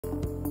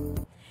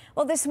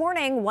Well, this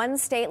morning, one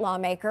state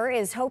lawmaker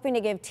is hoping to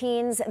give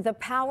teens the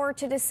power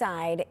to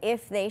decide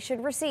if they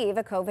should receive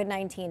a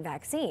COVID-19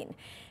 vaccine.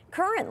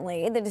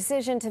 Currently, the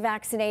decision to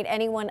vaccinate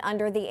anyone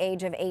under the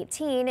age of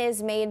 18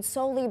 is made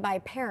solely by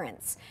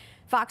parents.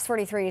 Fox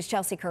 43's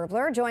Chelsea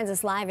Kerbler joins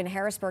us live in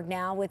Harrisburg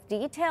now with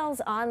details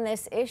on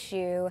this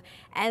issue.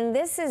 And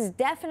this is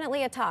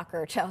definitely a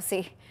talker,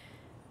 Chelsea.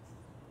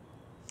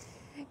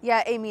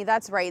 Yeah, Amy,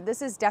 that's right.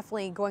 This is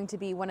definitely going to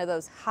be one of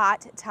those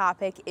hot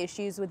topic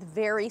issues with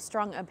very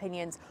strong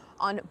opinions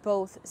on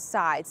both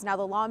sides. Now,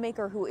 the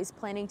lawmaker who is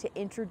planning to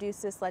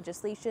introduce this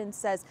legislation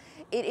says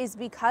it is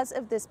because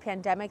of this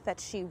pandemic that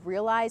she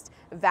realized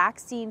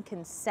vaccine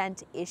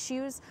consent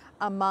issues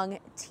among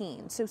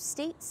teens. So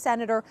State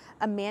Senator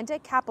Amanda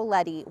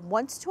Cappelletti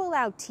wants to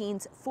allow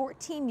teens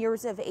 14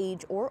 years of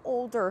age or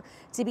older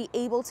to be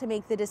able to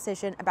make the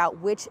decision about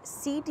which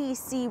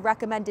CDC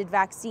recommended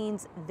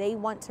vaccines they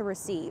want to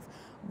receive,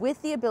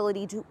 with the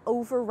ability to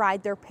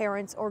override their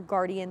parents' or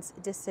guardians'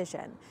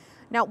 decision.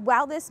 Now,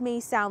 while this may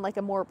sound like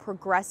a more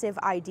progressive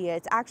idea,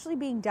 it's actually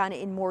being done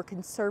in more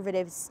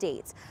conservative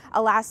states.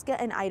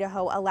 Alaska and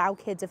Idaho allow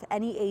kids of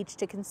any age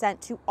to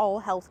consent to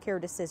all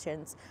healthcare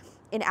decisions.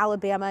 In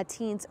Alabama,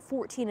 teens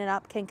 14 and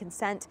up can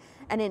consent,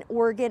 and in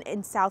Oregon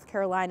and South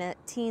Carolina,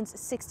 teens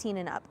 16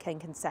 and up can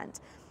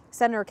consent.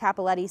 Senator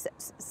Cappelletti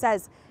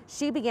says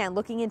she began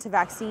looking into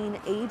vaccine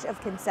age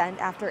of consent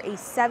after a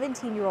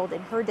 17-year-old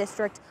in her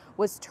district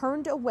was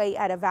turned away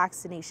at a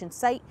vaccination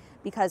site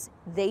because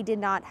they did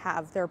not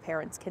have their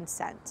parents'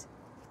 consent.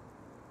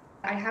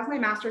 I have my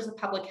master's of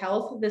public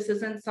health. This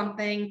isn't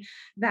something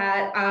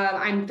that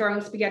I'm throwing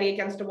spaghetti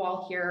against a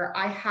wall here.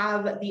 I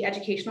have the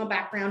educational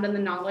background and the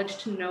knowledge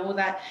to know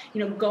that,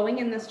 going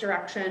in this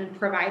direction,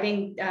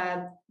 providing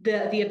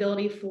the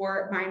ability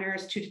for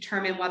minors to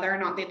determine whether or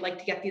not they'd like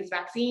to get these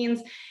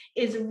vaccines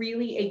is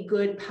really a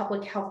good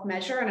public health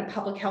measure and a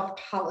public health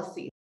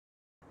policy.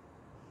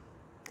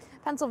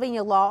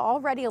 Pennsylvania law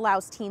already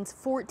allows teens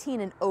 14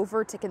 and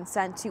over to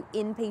consent to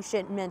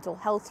inpatient mental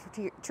health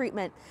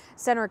treatment.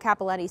 Senator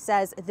Cappelletti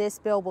says this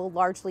bill will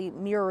largely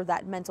mirror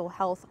that mental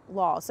health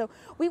law. So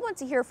we want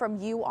to hear from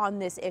you on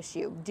this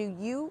issue. Do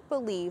you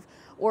believe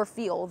or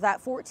feel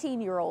that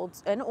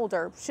 14-year-olds and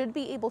older should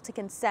be able to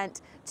consent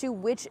to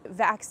which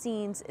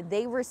vaccines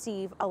they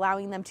receive,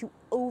 allowing them to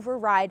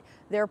override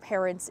their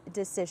parents'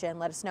 decision?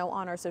 Let us know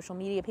on our social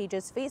media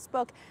pages,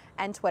 Facebook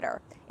and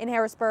Twitter. In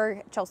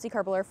Harrisburg, Chelsea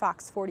Kerbler,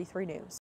 Fox 43 News.